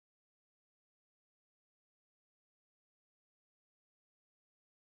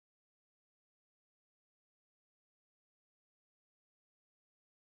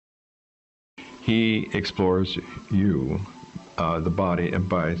He explores you, the body, and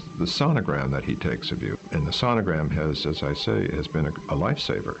by the sonogram that he takes of you. And the sonogram has, as I say, has been a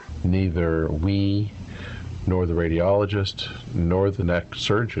lifesaver. Neither we, nor the radiologist, nor the neck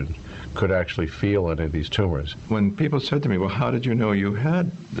surgeon could actually feel any of these tumors. When people said to me, well, how did you know you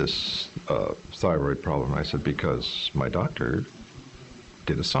had this thyroid problem? I said, because my doctor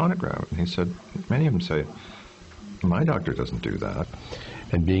did a sonogram. And he said, many of them say, my doctor doesn't do that.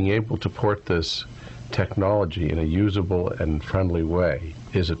 And being able to port this technology in a usable and friendly way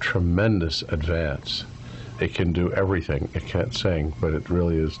is a tremendous advance. It can do everything. It can't sing, but it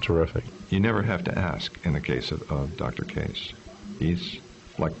really is terrific. You never have to ask in the case of Dr. Case. He's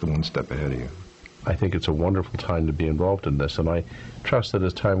like the one step ahead of you. I think it's a wonderful time to be involved in this, and I trust that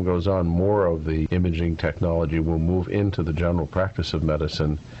as time goes on, more of the imaging technology will move into the general practice of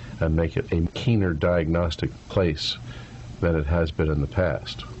medicine and make it a keener diagnostic place than it has been in the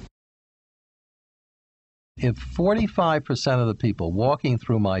past. If 45% of the people walking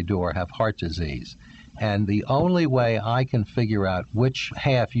through my door have heart disease, and the only way I can figure out which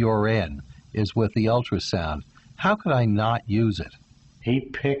half you're in is with the ultrasound, how could I not use it? He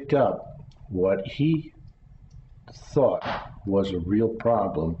picked up what he thought was a real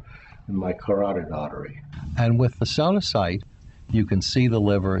problem in my carotid artery. And with the Sonosite, you can see the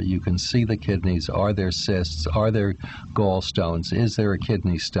liver, you can see the kidneys. Are there cysts? Are there gallstones? Is there a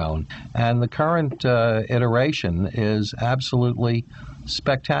kidney stone? And the current iteration is absolutely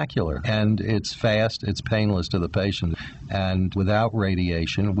spectacular. And it's fast, it's painless to the patient. And without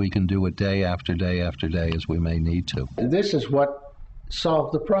radiation, we can do it day after day after day as we may need to. And this is what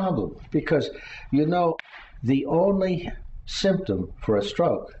solved the problem. Because, you know, the only symptom for a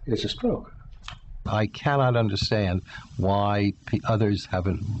stroke is a stroke. I cannot understand why others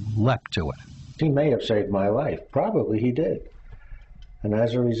haven't leapt to it. He may have saved my life. Probably he did. And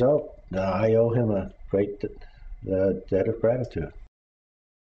as a result, I owe him a great debt of gratitude.